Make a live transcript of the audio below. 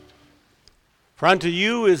For unto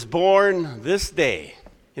you is born this day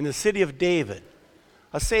in the city of David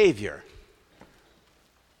a Savior,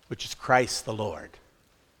 which is Christ the Lord.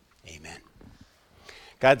 Amen.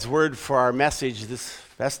 God's word for our message this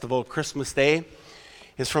festival, Christmas Day,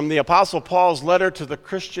 is from the Apostle Paul's letter to the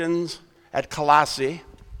Christians at Colossae,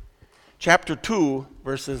 chapter 2,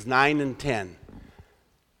 verses 9 and 10.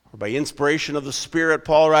 By inspiration of the Spirit,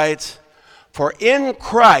 Paul writes, "For in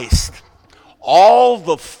Christ all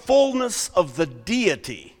the fullness of the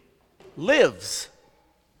deity lives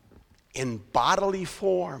in bodily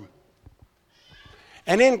form.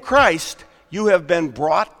 And in Christ you have been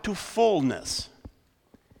brought to fullness.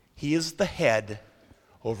 He is the head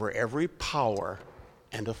over every power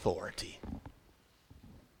and authority."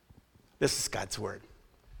 This is God's word.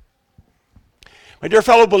 My dear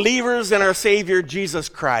fellow believers in our Savior Jesus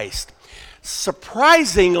Christ,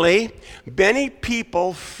 surprisingly, many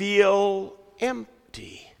people feel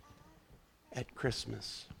empty at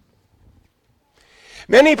Christmas.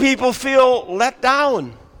 Many people feel let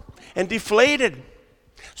down and deflated,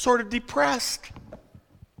 sort of depressed.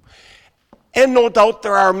 And no doubt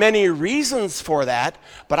there are many reasons for that,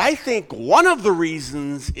 but I think one of the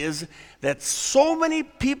reasons is that so many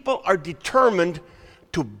people are determined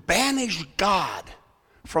to banish God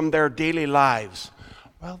from their daily lives.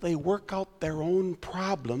 Well, they work out their own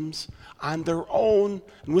problems on their own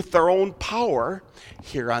and with their own power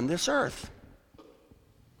here on this earth.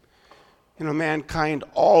 You know, mankind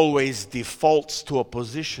always defaults to a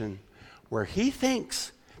position where he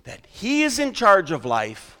thinks that he is in charge of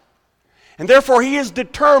life, and therefore he is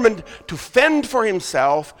determined to fend for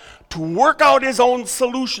himself, to work out his own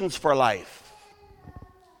solutions for life.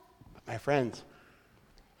 But my friends,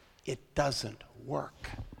 it doesn't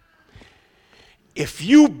work. If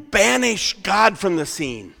you banish God from the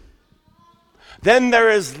scene, then there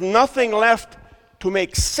is nothing left to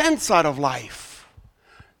make sense out of life.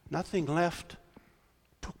 Nothing left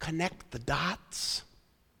to connect the dots.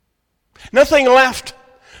 Nothing left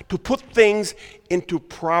to put things into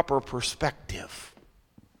proper perspective.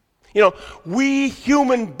 You know, we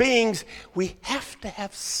human beings, we have to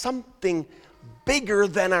have something bigger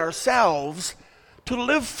than ourselves to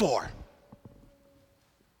live for.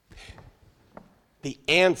 The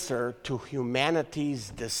answer to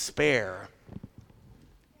humanity's despair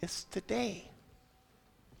is today,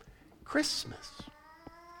 Christmas.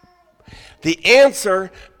 The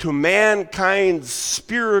answer to mankind's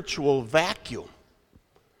spiritual vacuum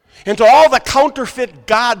and to all the counterfeit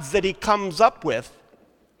gods that he comes up with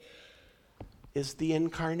is the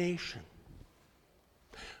incarnation.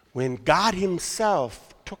 When God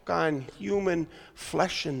himself took on human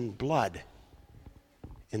flesh and blood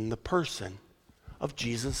in the person of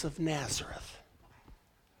Jesus of Nazareth.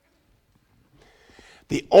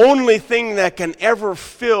 The only thing that can ever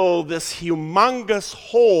fill this humongous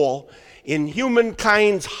hole in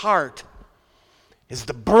humankind's heart is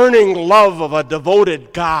the burning love of a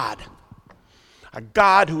devoted God. A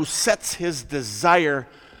God who sets his desire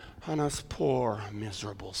on us poor,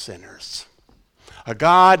 miserable sinners. A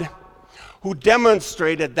God who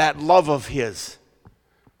demonstrated that love of his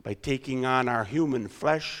by taking on our human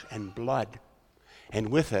flesh and blood, and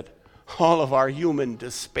with it, all of our human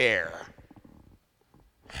despair.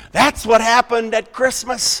 That's what happened at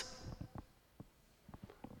Christmas.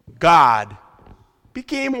 God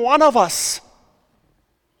became one of us.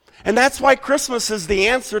 And that's why Christmas is the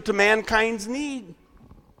answer to mankind's need.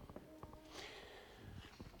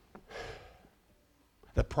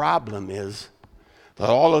 The problem is that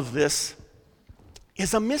all of this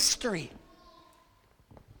is a mystery.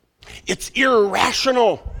 It's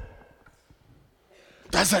irrational.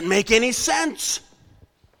 Doesn't make any sense.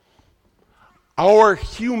 Our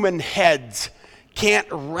human heads can't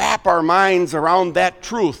wrap our minds around that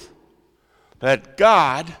truth that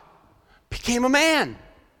God became a man.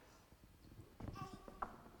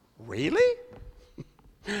 Really?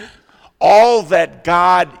 All that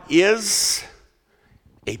God is,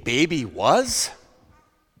 a baby was?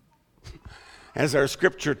 As our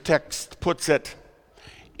scripture text puts it,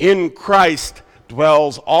 in Christ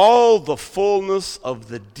dwells all the fullness of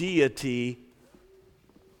the deity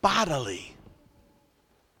bodily.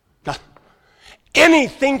 Now, any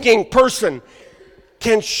thinking person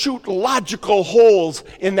can shoot logical holes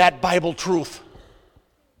in that Bible truth.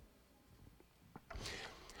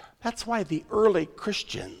 That's why the early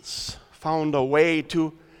Christians found a way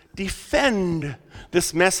to defend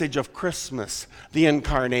this message of Christmas, the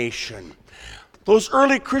incarnation. Those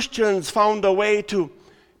early Christians found a way to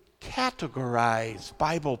categorize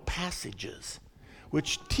Bible passages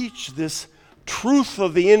which teach this truth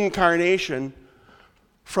of the incarnation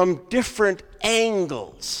from different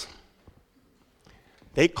angles.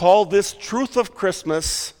 They call this truth of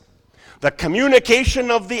Christmas the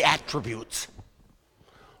communication of the attributes.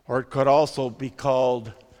 Or it could also be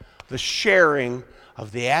called the sharing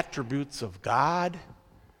of the attributes of God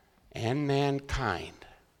and mankind.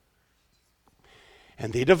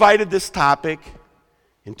 And they divided this topic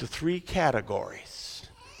into three categories: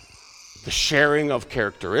 the sharing of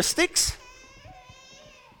characteristics,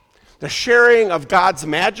 the sharing of God's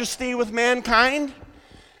majesty with mankind,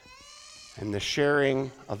 and the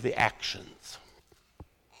sharing of the actions.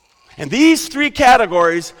 And these three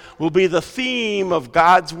categories will be the theme of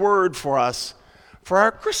God's word for us for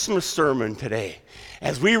our Christmas sermon today,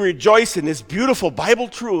 as we rejoice in this beautiful Bible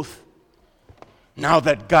truth, now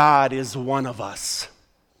that God is one of us.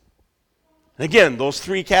 And again, those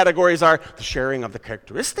three categories are the sharing of the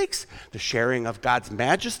characteristics, the sharing of God's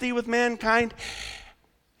majesty with mankind,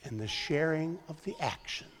 and the sharing of the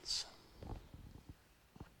actions.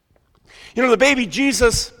 You know, the baby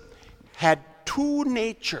Jesus had two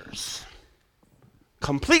natures: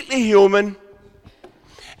 completely human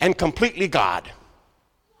and completely God.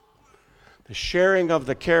 The sharing of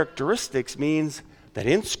the characteristics means that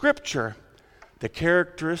in Scripture, the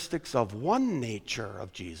characteristics of one nature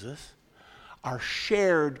of Jesus are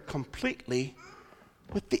shared completely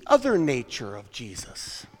with the other nature of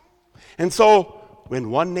Jesus. And so, when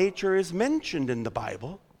one nature is mentioned in the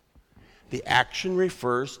Bible, the action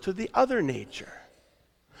refers to the other nature.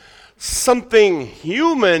 Something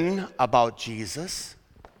human about Jesus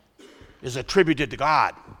is attributed to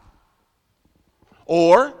God.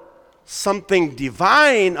 Or something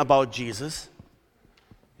divine about Jesus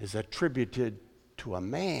is attributed to a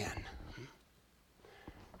man.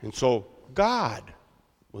 And so God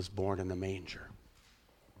was born in the manger.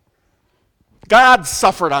 God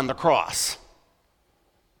suffered on the cross.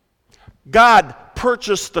 God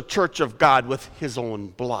purchased the church of God with his own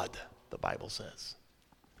blood, the Bible says.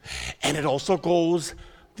 And it also goes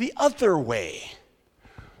the other way.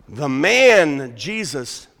 The man,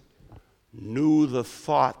 Jesus, knew the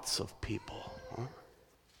thoughts of people.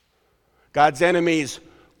 God's enemies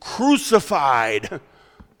crucified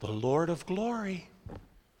the Lord of glory.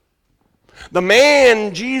 The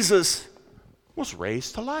man, Jesus, was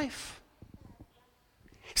raised to life.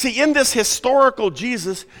 See, in this historical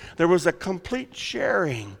Jesus, there was a complete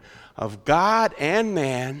sharing of God and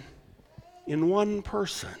man in one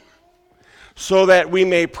person, so that we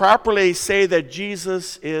may properly say that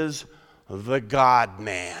Jesus is the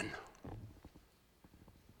God-man.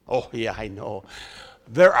 Oh, yeah, I know.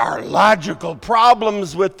 There are logical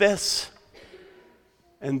problems with this.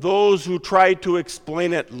 And those who try to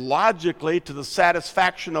explain it logically to the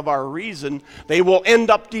satisfaction of our reason, they will end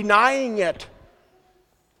up denying it.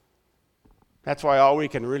 That's why all we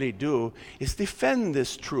can really do is defend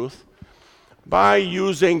this truth by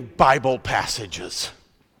using Bible passages.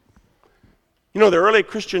 You know, the early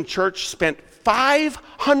Christian church spent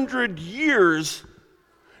 500 years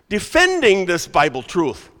defending this Bible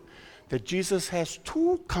truth, that Jesus has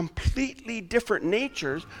two completely different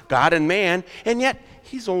natures, God and man, and yet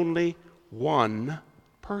he's only one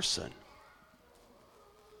person.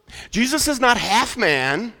 Jesus is not half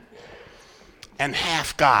man and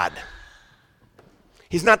half God.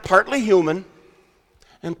 He's not partly human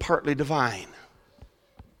and partly divine.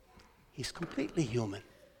 He's completely human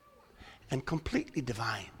and completely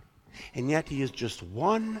divine. And yet he is just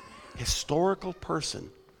one historical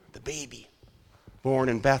person, the baby born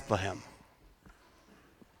in Bethlehem.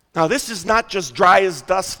 Now, this is not just dry as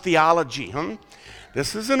dust theology.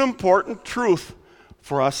 This is an important truth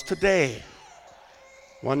for us today,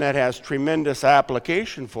 one that has tremendous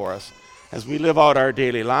application for us as we live out our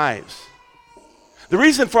daily lives. The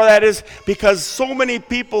reason for that is because so many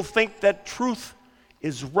people think that truth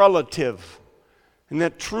is relative and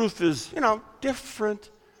that truth is, different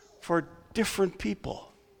for different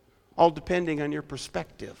people, all depending on your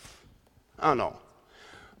perspective. Oh, no.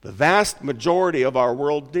 The vast majority of our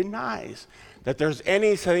world denies that there's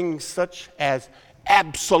anything such as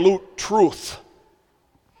absolute truth.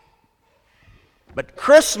 But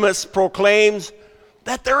Christmas proclaims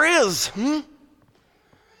that there is.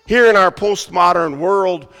 Here in our postmodern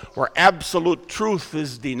world, where absolute truth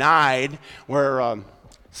is denied, where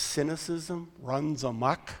cynicism runs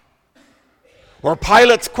amok, where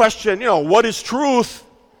Pilate's question, what is truth,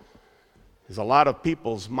 is a lot of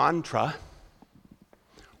people's mantra,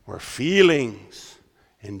 where feelings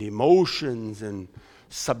and emotions and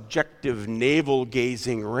subjective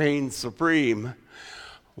navel-gazing reign supreme.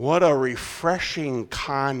 What a refreshing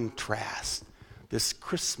contrast this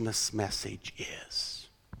Christmas message is.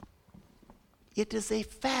 It is a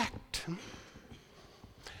fact.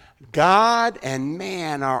 God and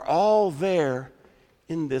man are all there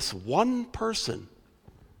in this one person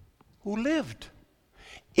who lived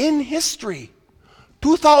in history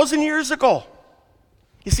 2,000 years ago.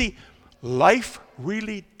 You see, life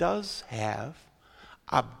really does have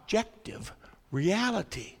objective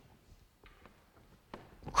reality.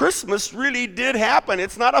 Christmas really did happen.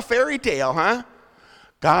 It's not a fairy tale, huh?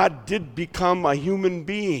 God did become a human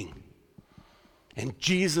being. And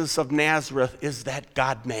Jesus of Nazareth is that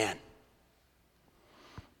God-man.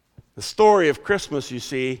 The story of Christmas, you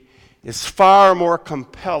see, is far more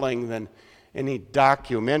compelling than any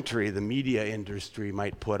documentary the media industry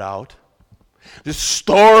might put out. The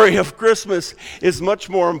story of Christmas is much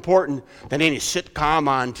more important than any sitcom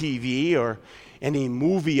on TV or any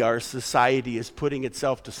movie our society is putting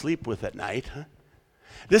itself to sleep with at night. Huh?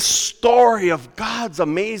 This story of God's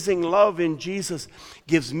amazing love in Jesus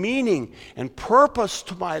gives meaning and purpose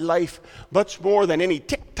to my life much more than any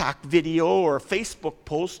TikTok video or Facebook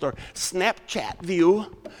post or Snapchat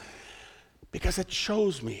view, because it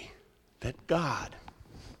shows me that God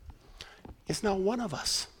is now one of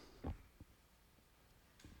us.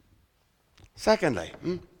 Secondly,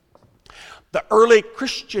 the early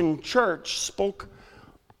Christian church spoke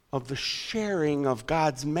of the sharing of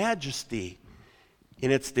God's majesty in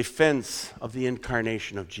its defense of the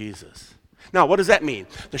incarnation of Jesus. Now, what does that mean?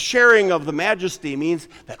 The sharing of the majesty means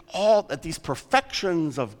that these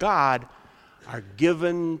perfections of God are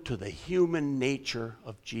given to the human nature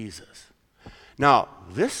of Jesus. Now,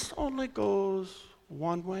 this only goes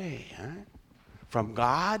one way, from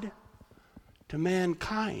God to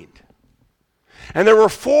mankind. And there were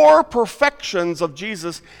 4 perfections of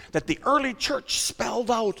Jesus that the early church spelled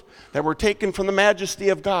out that were taken from the majesty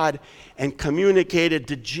of God and communicated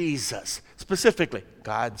to Jesus. Specifically,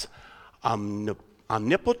 God's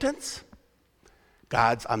omnipotence,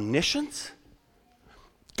 God's omniscience,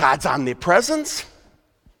 God's omnipresence,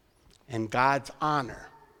 and God's honor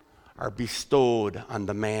are bestowed on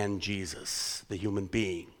the man Jesus, the human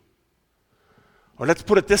being. Or let's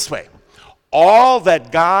put it this way. All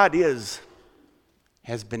that God is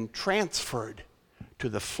has been transferred to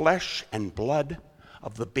the flesh and blood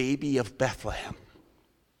of the baby of Bethlehem.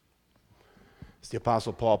 As the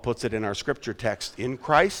Apostle Paul puts it in our scripture text, in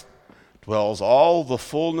Christ dwells all the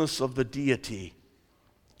fullness of the deity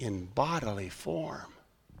in bodily form.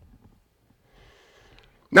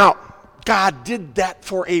 Now, God did that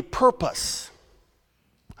for a purpose,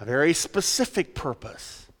 a very specific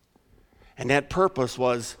purpose. And that purpose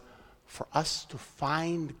was for us to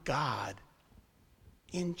find God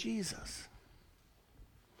in Jesus.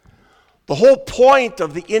 The whole point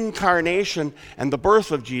of the incarnation and the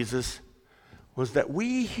birth of Jesus was that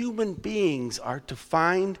we human beings are to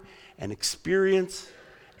find and experience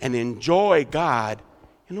and enjoy God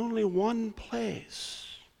in only one place,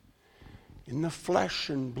 in the flesh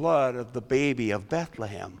and blood of the baby of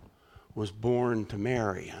Bethlehem who was born to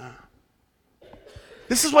Mary.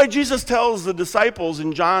 This is why Jesus tells the disciples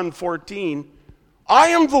in John 14, I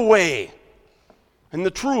am the way and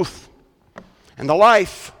the truth and the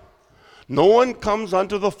life. No one comes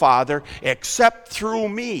unto the Father except through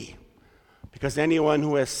me, because anyone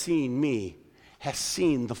who has seen me has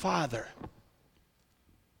seen the Father.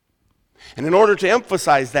 And in order to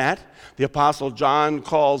emphasize that, the Apostle John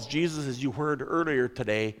calls Jesus, as you heard earlier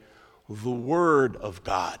today, the Word of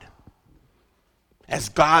God. As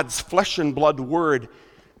God's flesh and blood Word,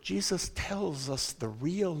 Jesus tells us the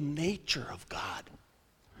real nature of God,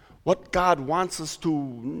 what God wants us to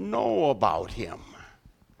know about him,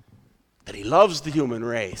 that he loves the human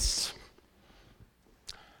race,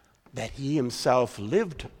 that he himself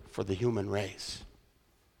lived for the human race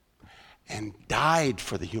and died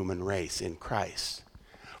for the human race in Christ.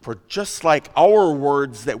 For just like our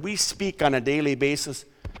words that we speak on a daily basis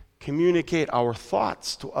communicate our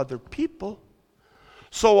thoughts to other people,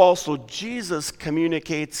 so also Jesus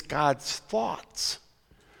communicates God's thoughts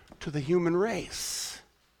to the human race.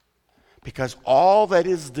 Because all that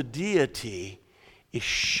is the deity is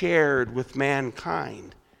shared with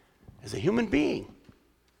mankind as a human being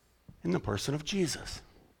in the person of Jesus.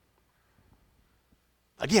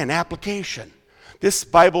 Again, application. This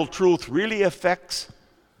Bible truth really affects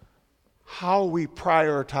how we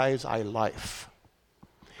prioritize our life.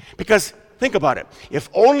 Because think about it. If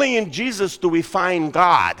only in Jesus do we find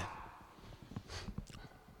God,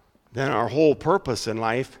 then our whole purpose in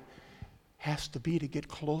life has to be to get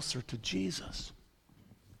closer to Jesus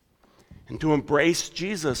and to embrace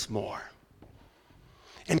Jesus more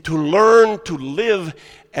and to learn to live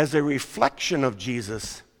as a reflection of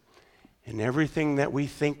Jesus in everything that we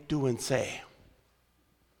think, do, and say.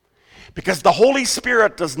 Because the Holy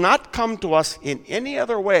Spirit does not come to us in any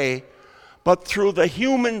other way but through the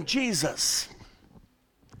human Jesus.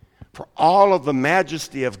 For all of the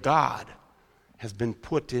majesty of God has been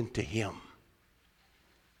put into him.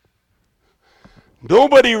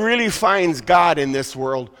 Nobody really finds God in this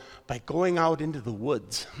world by going out into the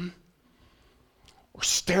woods or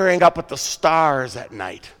staring up at the stars at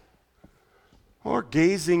night or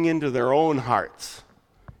gazing into their own hearts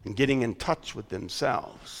and getting in touch with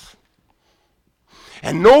themselves.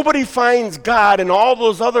 And nobody finds God in all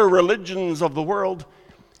those other religions of the world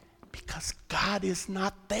because God is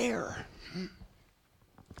not there.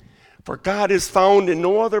 For God is found in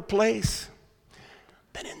no other place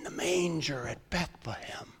than in the manger at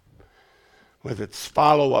Bethlehem, with its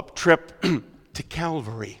follow-up trip to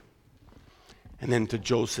Calvary, and then to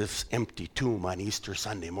Joseph's empty tomb on Easter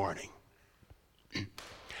Sunday morning.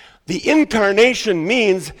 The incarnation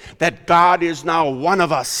means that God is now one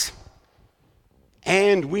of us,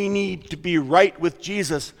 and we need to be right with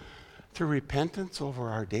Jesus through repentance over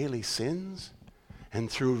our daily sins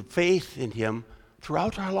and through faith in him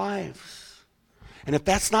throughout our lives. And if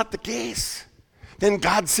that's not the case, then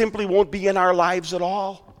God simply won't be in our lives at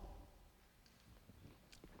all.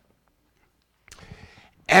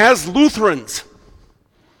 As Lutherans,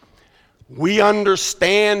 we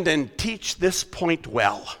understand and teach this point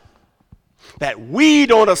well, that we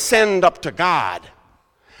don't ascend up to God.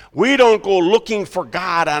 We don't go looking for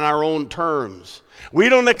God on our own terms. We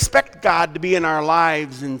don't expect God to be in our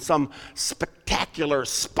lives in some spectacular,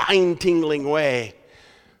 spine-tingling way.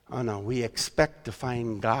 Oh no, we expect to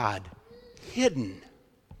find God hidden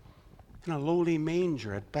in a lowly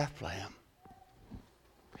manger at Bethlehem.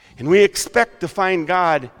 And we expect to find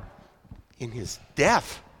God in his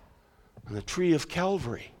death on the tree of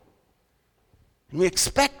Calvary. And we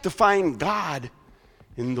expect to find God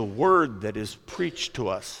in the word that is preached to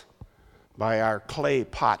us by our clay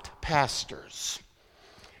pot pastors,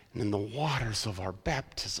 and in the waters of our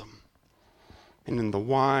baptism, and in the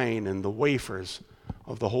wine and the wafers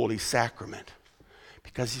of the Holy Sacrament.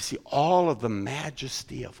 Because you see, all of the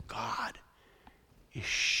majesty of God is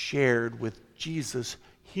shared with Jesus'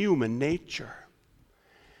 human nature.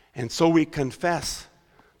 And so we confess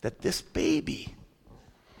that this baby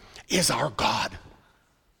is our God.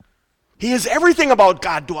 He is everything about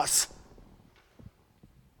God to us.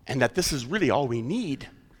 And that this is really all we need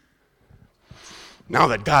now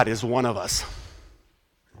that God is one of us.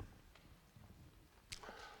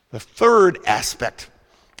 The third aspect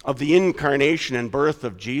of the incarnation and birth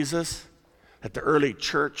of Jesus that the early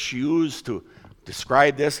church used to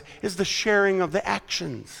describe this is the sharing of the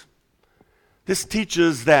actions. This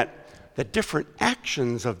teaches that the different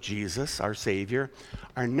actions of Jesus, our Savior,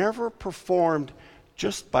 are never performed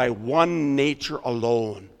just by one nature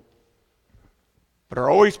alone, but are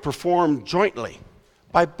always performed jointly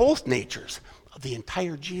by both natures of the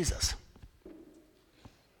entire Jesus.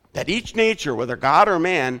 That each nature, whether God or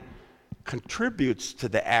man, contributes to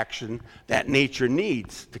the action that nature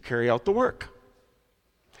needs to carry out the work.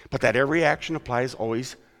 But that every action applies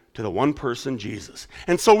always to the one person, Jesus.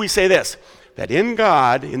 And so we say this, that in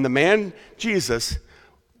God, in the man Jesus,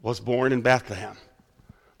 was born in Bethlehem.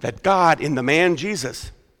 That God, in the man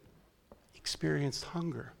Jesus, experienced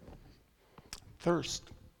hunger, thirst,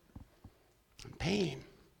 and pain,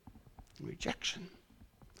 and rejection.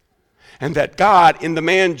 And that God, in the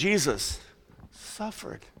man Jesus,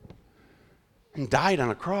 suffered and died on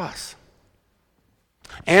a cross.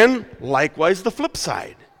 And likewise, the flip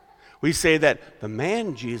side. We say that the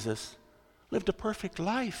man Jesus lived a perfect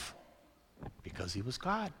life because he was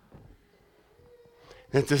God.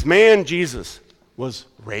 And that this man Jesus was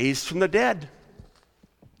raised from the dead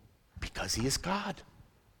because he is God.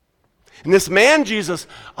 And this man Jesus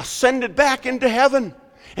ascended back into heaven,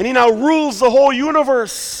 and he now rules the whole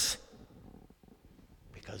universe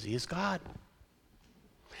because he is God.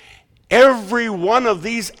 Every one of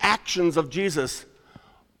these actions of Jesus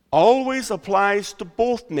always applies to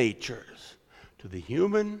both natures, to the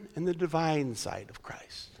human and the divine side of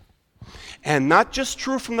Christ. And not just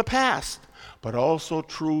true from the past, but also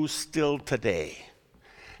true still today.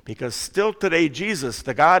 Because still today, Jesus,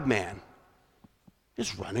 the God-man,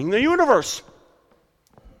 is running the universe.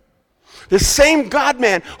 The same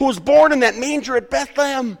God-man who was born in that manger at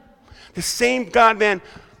Bethlehem, the same God-man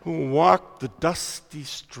who walked the dusty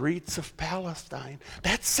streets of Palestine,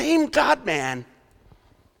 that same God-man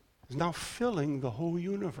is now filling the whole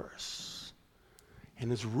universe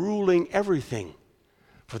and is ruling everything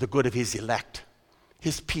for the good of his elect,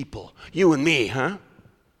 his people, you and me, huh?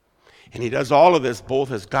 And he does all of this both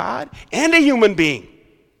as God and a human being.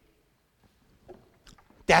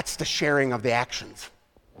 That's the sharing of the actions.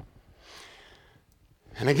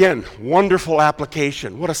 And again, wonderful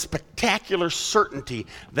application. What a spectacular certainty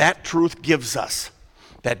that truth gives us.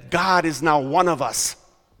 that God is now one of us.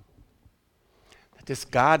 That this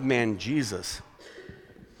God-man Jesus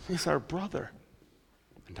is our brother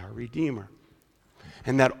and our Redeemer.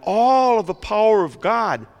 And that all of the power of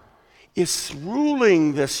God is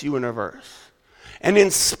ruling this universe. And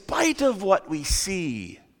in spite of what we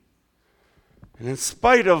see, and in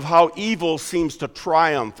spite of how evil seems to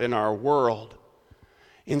triumph in our world,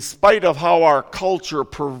 in spite of how our culture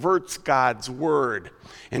perverts God's word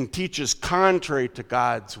and teaches contrary to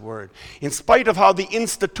God's word, in spite of how the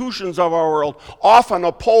institutions of our world often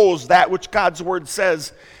oppose that which God's word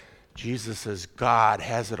says, Jesus as God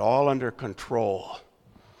has it all under control.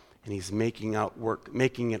 And he's making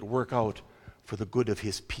it work out for the good of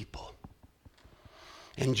his people.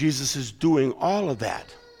 And Jesus is doing all of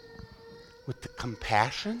that with the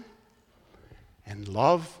compassion and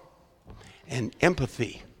love and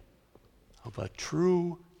empathy of a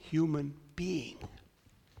true human being.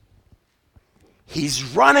 He's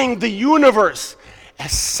running the universe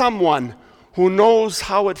as someone who knows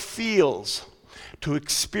how it feels to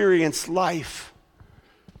experience life,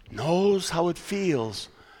 knows how it feels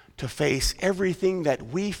to face everything that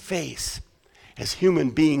we face as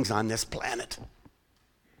human beings on this planet.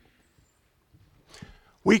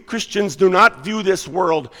 We Christians do not view this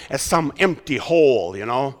world as some empty hole,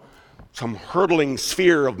 some hurtling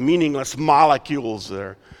sphere of meaningless molecules that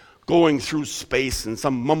are going through space in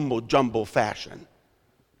some mumbo-jumbo fashion.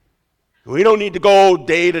 We don't need to go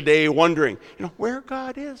day to day wondering, where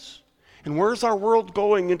God is and where's our world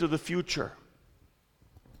going into the future.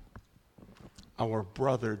 Our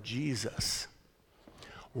brother Jesus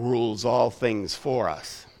rules all things for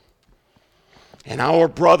us. And our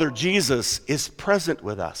brother Jesus is present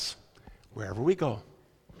with us wherever we go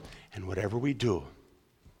and whatever we do.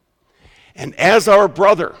 And as our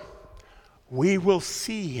brother, we will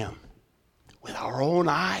see him with our own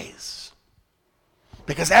eyes.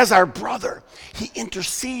 Because as our brother, he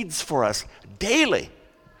intercedes for us daily.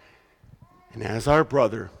 And as our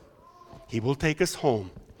brother, he will take us home.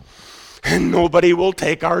 And nobody will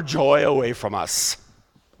take our joy away from us.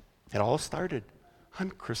 It all started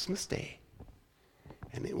on Christmas Day.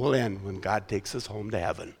 And it will end when God takes us home to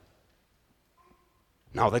heaven.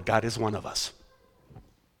 Now that God is one of us.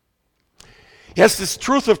 Yes, this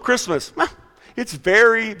truth of Christmas, it's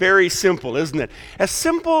very, very simple, isn't it? As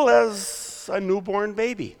simple as a newborn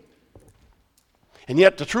baby. And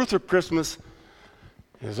yet the truth of Christmas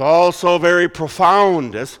is also very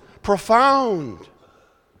profound, as profound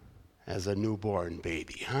as a newborn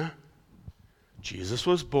baby, Jesus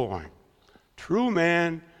was born, true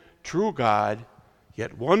man, true God,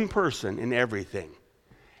 yet one person in everything.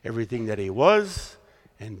 Everything that he was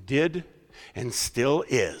and did and still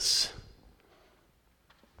is.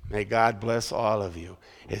 May God bless all of you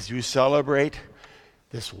as you celebrate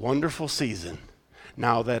this wonderful season,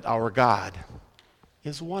 now that our God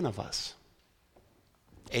is one of us.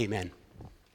 Amen.